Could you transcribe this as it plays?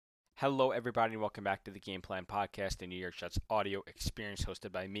Hello, everybody, and welcome back to the Game Plan Podcast, the New York Jets audio experience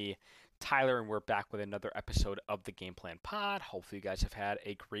hosted by me, Tyler, and we're back with another episode of the Game Plan Pod. Hopefully, you guys have had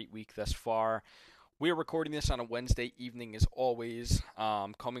a great week thus far. We are recording this on a Wednesday evening, as always,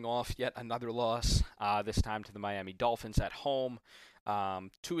 coming off yet another loss, this time to the Miami Dolphins at home.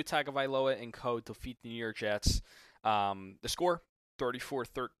 Tua Tagovailoa and co. defeat the New York Jets. The score,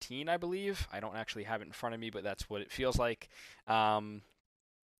 34-13, I believe. I don't actually have it in front of me, but that's what it feels like.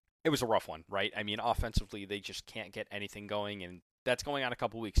 It was a rough one, right? I mean, offensively, they just can't get anything going, and that's going on a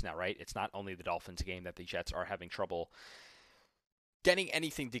couple weeks now, right? It's not only the Dolphins game that the Jets are having trouble getting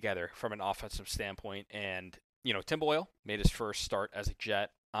anything together from an offensive standpoint. And, Tim Boyle made his first start as a Jet.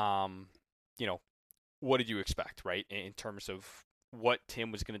 What did you expect, right, in terms of what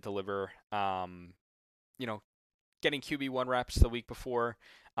Tim was going to deliver? Getting QB1 reps the week before.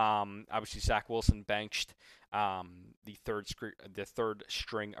 Obviously, Zach Wilson benched. The third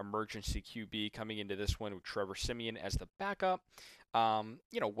string emergency QB coming into this one with Trevor Siemian as the backup.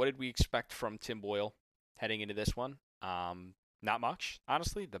 What did we expect from Tim Boyle heading into this one? Not much,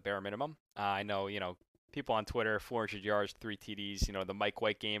 honestly, the bare minimum. I know, people on Twitter, 400 yards, 3 TDs, the Mike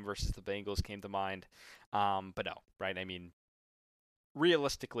White game versus the Bengals came to mind. But no, right? I mean,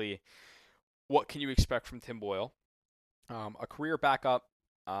 realistically, what can you expect from Tim Boyle? A career backup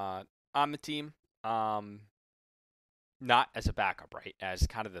on the team. Not as a backup, right? As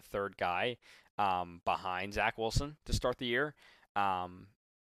kind of the third guy behind Zach Wilson to start the year.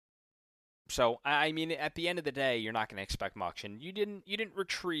 So I mean, at the end of the day, you're not going to expect much, and you didn't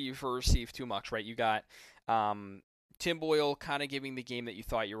retrieve or receive too much, right? You got Tim Boyle kind of giving the game that you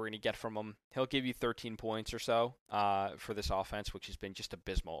thought you were going to get from him. He'll give you 13 points or so for this offense, which has been just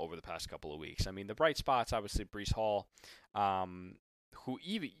abysmal over the past couple of weeks. I mean, the bright spots, obviously, Breece Hall, who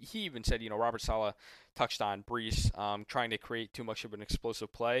he even said, Robert Saleh touched on Breece trying to create too much of an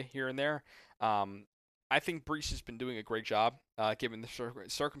explosive play here and there. I think Breece has been doing a great job given the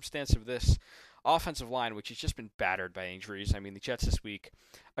circumstance of this offensive line, which has just been battered by injuries. I mean, the Jets this week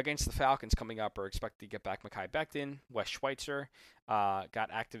against the Falcons coming up are expected to get back Mekhi Becton. Wes Schweitzer got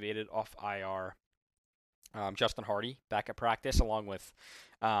activated off IR. Justin Hardy back at practice, along with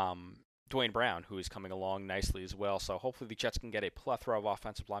Dwayne Brown, who is coming along nicely as well. So hopefully the Jets can get a plethora of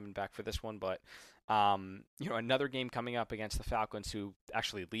offensive linemen back for this one. But, another game coming up against the Falcons, who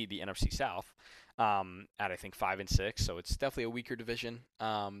actually lead the NFC South at, I think, 5-6. So it's definitely a weaker division.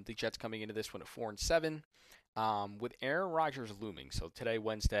 The Jets coming into this one at 4-7 with Aaron Rodgers looming. So today,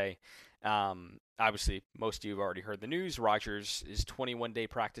 Wednesday, obviously, most of you have already heard the news. Rodgers' 21-day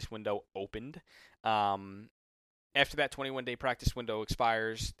practice window opened. After that 21-day practice window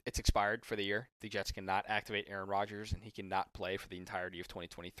expires, it's expired for the year. The Jets cannot activate Aaron Rodgers, and he cannot play for the entirety of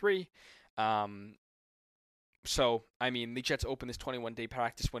 2023. So, I mean, the Jets open this 21-day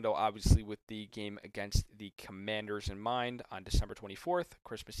practice window, obviously, with the game against the Commanders in mind on December 24th,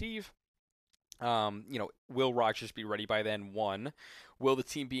 Christmas Eve. Will Rodgers be ready by then? 1. Will the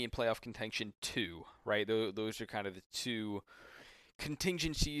team be in playoff contention? 2. Right? Those are kind of the two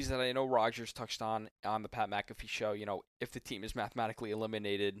contingencies that I know Rodgers touched on the Pat McAfee show. If the team is mathematically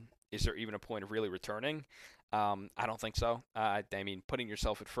eliminated, is there even a point of really returning? I don't think so. I mean, putting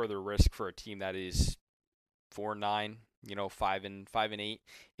yourself at further risk for a team that is 4-9, 5-8,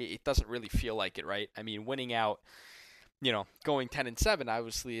 it doesn't really feel like it, right? I mean, winning out, going 10-7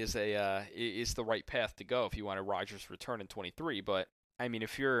 obviously is the right path to go if you want a Rodgers return in 23. But I mean,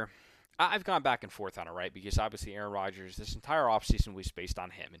 I've gone back and forth on it, right? Because obviously Aaron Rodgers, this entire offseason was based on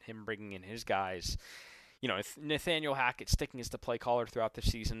him and him bringing in his guys. If Nathaniel Hackett sticking as the play caller throughout the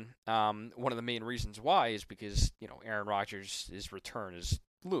season, one of the main reasons why is because, Aaron Rodgers' return is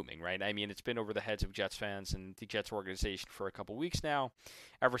looming, right? I mean, it's been over the heads of Jets fans and the Jets organization for a couple weeks now,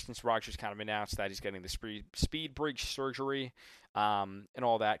 ever since Rodgers kind of announced that he's getting the speed bridge surgery and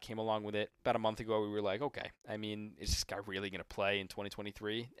all that came along with it. About a month ago, we were like, okay, I mean, is this guy really going to play in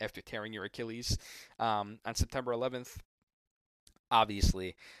 2023 after tearing your Achilles on September 11th?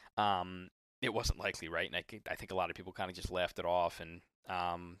 Obviously, it wasn't likely, right? And I think a lot of people kind of just laughed it off and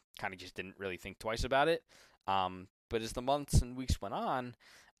kind of just didn't really think twice about it. But as the months and weeks went on,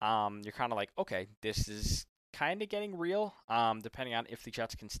 you're kind of like, okay, this is kind of getting real, depending on if the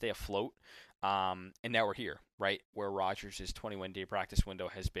Jets can stay afloat. And now we're here, right, where Rodgers' 21-day practice window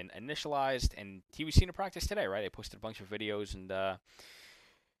has been initialized, and he was seen to practice today, right? I posted a bunch of videos and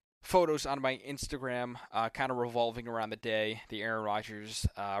photos on my Instagram, kind of revolving around the day, the Aaron Rodgers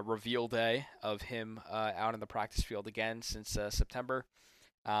reveal day of him out in the practice field again since September.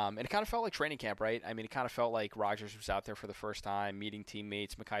 And it kind of felt like training camp, right? I mean, it kind of felt like Rodgers was out there for the first time, meeting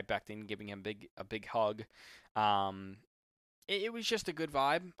teammates, Mekhi Becton giving him a big hug. it was just a good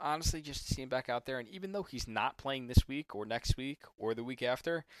vibe, honestly, just to see him back out there. And even though he's not playing this week or next week or the week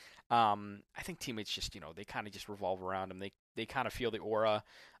after, I think teammates just, they kind of just revolve around him. They kind of feel the aura,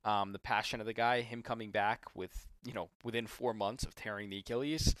 the passion of the guy. Him coming back with, within 4 months of tearing the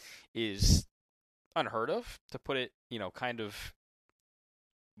Achilles is unheard of, to put it, kind of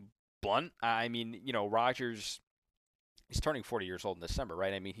blunt. I mean, Rodgers, he's turning 40 years old in December,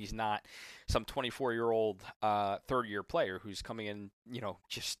 right? I mean, he's not some 24-year-old third-year player who's coming in,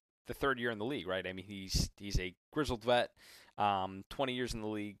 just the third year in the league, right? I mean, he's a grizzled vet, 20 years in the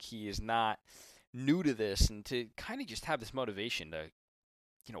league. He is not new to this, and to kind of just have this motivation to,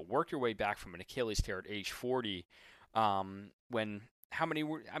 work your way back from an Achilles tear at age 40, when how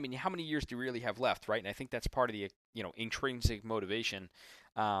many years do you really have left, right? And I think that's part of the, intrinsic motivation,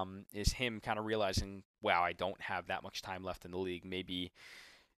 is him kind of realizing, wow, I don't have that much time left in the league. Maybe,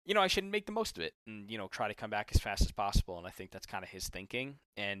 I should make the most of it and, try to come back as fast as possible. And I think that's kind of his thinking.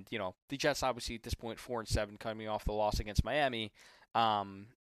 And, the Jets obviously at this point 4-7 coming off the loss against Miami.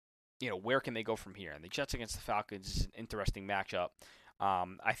 Where can they go from here? And the Jets against the Falcons is an interesting matchup.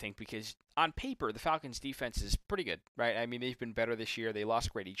 I think because on paper, the Falcons' defense is pretty good, right? I mean, they've been better this year. They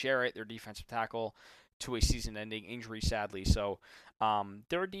lost Grady Jarrett, their defensive tackle, to a season-ending injury, sadly. So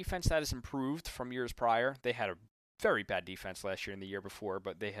they're a defense that has improved from years prior. They had a very bad defense last year and the year before,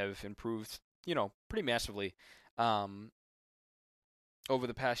 but they have improved, pretty massively over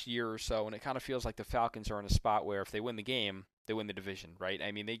the past year or so. And it kind of feels like the Falcons are in a spot where if they win the game, they win the division, right?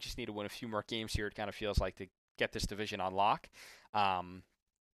 I mean, they just need to win a few more games here, it kind of feels like, to get this division on lock.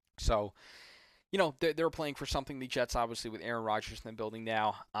 So, they're playing for something. The Jets, obviously, with Aaron Rodgers in the building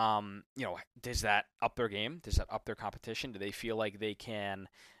now. Does that up their game? Does that up their competition? Do they feel like they can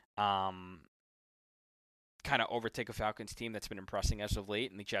kind of overtake a Falcons team that's been impressing as of late,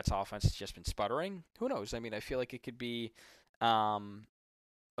 and the Jets' offense has just been sputtering? Who knows? I mean, I feel like it could be a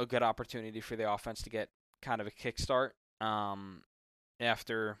good opportunity for the offense to get kind of a kickstart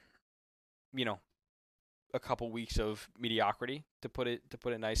after, a couple weeks of mediocrity, to put it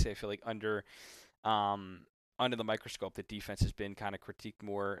nicely. I feel like under the microscope, the defense has been kind of critiqued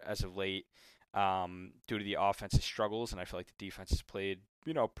more as of late, due to the offensive struggles, and I feel like the defense has played,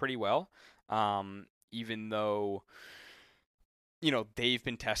 pretty well, even though, they've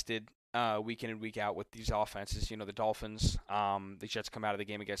been tested week in and week out with these offenses. The Dolphins, the Jets come out of the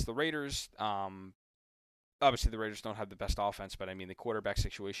game against the Raiders. Obviously, the Raiders don't have the best offense, but I mean, the quarterback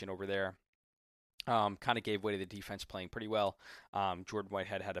situation over there kind of gave way to the defense playing pretty well. Jordan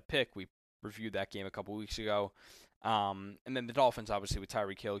Whitehead had a pick. We reviewed that game a couple weeks ago. And then the Dolphins, obviously, with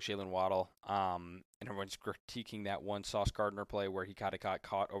Tyreek Hill, Jalen Waddle, and everyone's critiquing that one Sauce Gardner play where he kind of got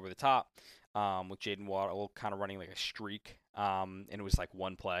caught over the top, with Jaden Waddle kind of running like a streak. And it was like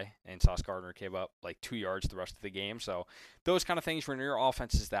one play, and Sauce Gardner gave up like 2 yards the rest of the game. So those kind of things, when your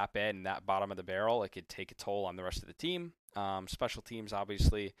offense is that bad and that bottom of the barrel, it could take a toll on the rest of the team. Special teams,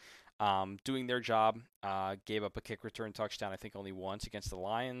 obviously, doing their job, gave up a kick return touchdown, I think only once, against the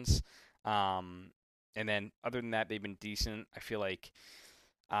Lions. And then other than that, they've been decent. I feel like,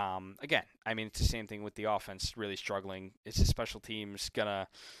 again, I mean, it's the same thing with the offense really struggling. Is the special teams going to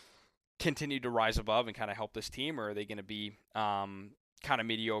continue to rise above and kind of help this team, or are they going to be kind of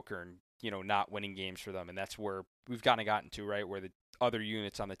mediocre and, not winning games for them? And that's where we've kind of gotten to, right, where the other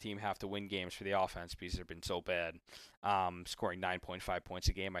units on the team have to win games for the offense because they've been so bad. Scoring 9.5 points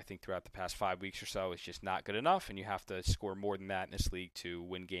a game, I think, throughout the past 5 weeks or so is just not good enough, and you have to score more than that in this league to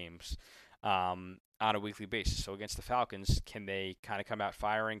win games on a weekly basis. So against the Falcons, can they kind of come out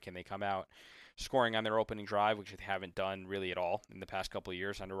firing? Can they come out scoring on their opening drive, which they haven't done really at all in the past couple of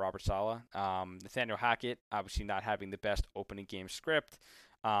years under Robert Saleh? Nathaniel Hackett, obviously not having the best opening game script,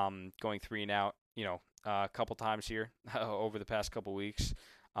 going 3 and out, a couple times here over the past couple weeks.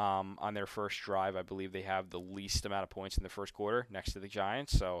 On their first drive, I believe they have the least amount of points in the first quarter next to the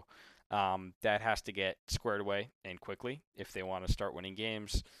Giants. So that has to get squared away and quickly if they want to start winning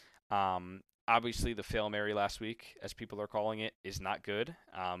games. Obviously, the Fail Mary last week, as people are calling it, is not good.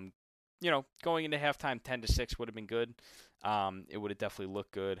 Going into halftime 10-6 would have been good. It would have definitely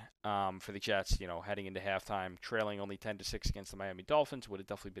looked good for the Jets. Heading into halftime, trailing only 10-6 against the Miami Dolphins would have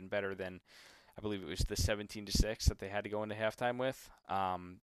definitely been better than, I believe it was the 17-6 that they had to go into halftime with.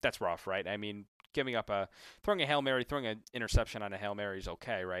 That's rough, right? I mean, throwing a Hail Mary, throwing an interception on a Hail Mary is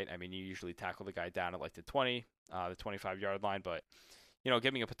okay, right? I mean, you usually tackle the guy down at like the 20, the 25-yard line, but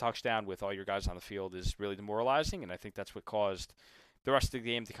giving up a touchdown with all your guys on the field is really demoralizing, and I think that's what caused the rest of the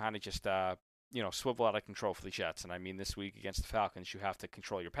game to kind of just, swivel out of control for the Jets. And I mean, this week against the Falcons, you have to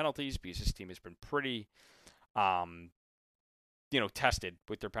control your penalties because this team has been pretty, tested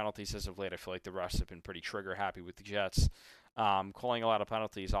with their penalties as of late. I feel like the refs have been pretty trigger happy with the Jets. calling a lot of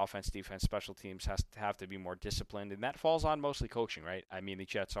penalties, offense, defense, special teams have to be more disciplined, and that falls on mostly coaching, right? I mean, the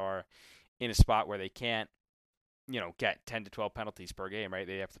Jets are in a spot where they can't, get 10 to 12 penalties per game, right?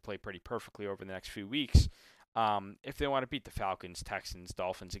 They have to play pretty perfectly over the next few weeks if they want to beat the Falcons, Texans,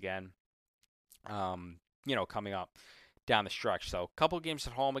 Dolphins again, coming up down the stretch. So a couple games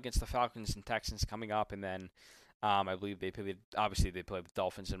at home against the Falcons and Texans coming up, and then I believe they play the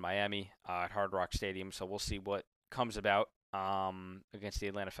Dolphins in Miami at Hard Rock Stadium. So we'll see what comes about against the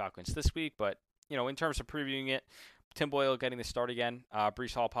Atlanta Falcons this week. But in terms of previewing it, Tim Boyle getting the start again.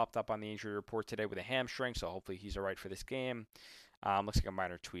 Breece Hall popped up on the injury report today with a hamstring, so hopefully he's all right for this game. Looks like a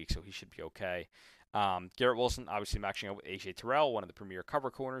minor tweak, so he should be okay. Garrett Wilson obviously matching up with A.J. Terrell, one of the premier cover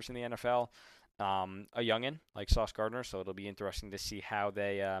corners in the NFL. A youngin like Sauce Gardner, so it'll be interesting to see how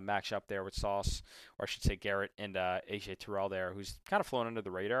they match up there with Sauce, or I should say Garrett and A.J. Terrell there, who's kind of flown under the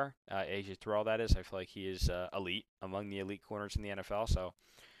radar. A.J. Terrell, that is. I feel like he is elite, among the elite corners in the NFL, so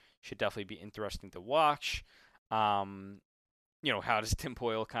should definitely be interesting to watch. How does Tim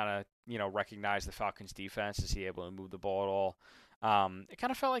Boyle kind of, recognize the Falcons' defense? Is he able to move the ball at all? It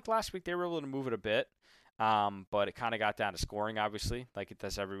kind of felt like last week they were able to move it a bit. But it kind of got down to scoring, obviously, like it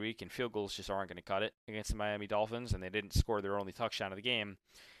does every week, and field goals just aren't going to cut it against the Miami Dolphins, and they didn't score their only touchdown of the game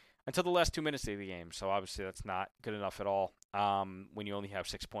until the last 2 minutes of the game. So obviously that's not good enough at all when you only have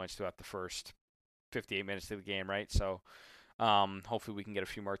 6 points throughout the first 58 minutes of the game, right? So hopefully we can get a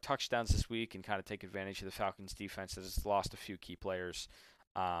few more touchdowns this week and kind of take advantage of the Falcons' defense that has lost a few key players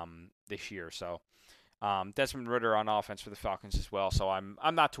this year. So Desmond Ridder on offense for the Falcons as well. So I'm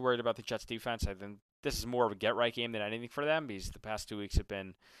not too worried about the Jets' defense. I think this is more of a get-right game than anything for them because the past 2 weeks have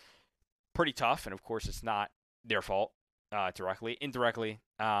been pretty tough, and of course it's not their fault directly. Indirectly,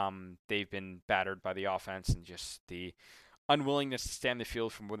 they've been battered by the offense and just the unwillingness to stay on the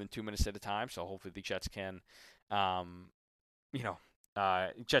field for more than 2 minutes at a time. So hopefully the Jets can,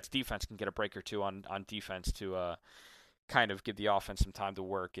 Jets defense can get a break or two on defense to kind of give the offense some time to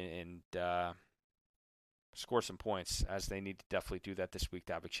work and score some points, as they need to definitely do that this week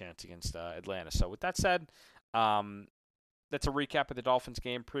to have a chance against Atlanta. So with that said, that's a recap of the Dolphins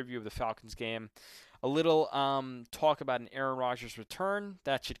game, preview of the Falcons game. A little talk about an Aaron Rodgers return.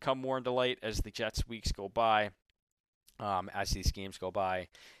 That should come more into light as the Jets weeks go by, as these games go by,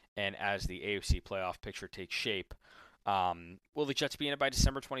 and as the AFC playoff picture takes shape. Will the Jets be in it by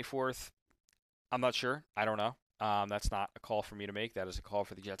December 24th? I'm not sure. I don't know. That's not a call for me to make. That is a call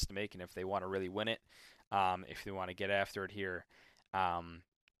for the Jets to make, and if they want to really win it, if they want to get after it here,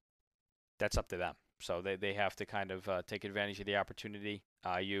 that's up to them. So they have to kind of take advantage of the opportunity.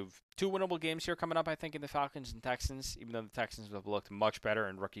 You've 2 winnable games here coming up, I think, in the Falcons and Texans, even though the Texans have looked much better,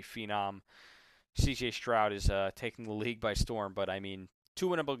 and rookie phenom C.J. Stroud is taking the league by storm. But, I mean, 2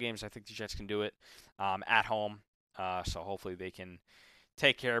 winnable games, I think the Jets can do it at home. So hopefully they can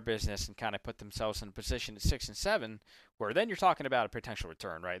take care of business and kind of put themselves in a position at 6-7, where then you're talking about a potential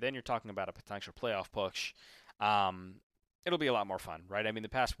return, right? Then you're talking about a potential playoff push. It'll be a lot more fun, right? I mean, the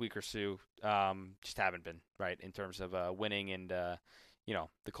past week or so just haven't been, right, in terms of winning and,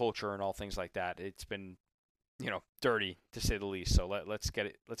 the culture and all things like that. It's been, dirty to say the least. So let's get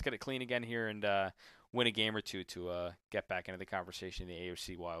it clean again here and win a game or two to get back into the conversation in the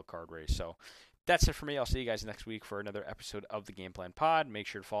AFC wild card race. So that's it for me. I'll see you guys next week for another episode of the Game Plan Pod. Make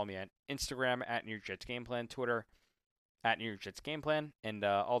sure to follow me on Instagram at New York Jets Game Plan, Twitter at New York Jets Game Plan, and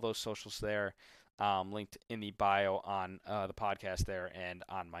all those socials there linked in the bio on the podcast there and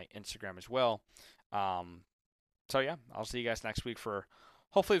on my Instagram as well. So yeah, I'll see you guys next week for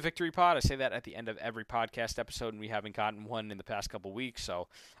hopefully a victory pod. I say that at the end of every podcast episode, and we haven't gotten one in the past couple weeks, so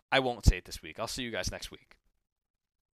I won't say it this week. I'll see you guys next week.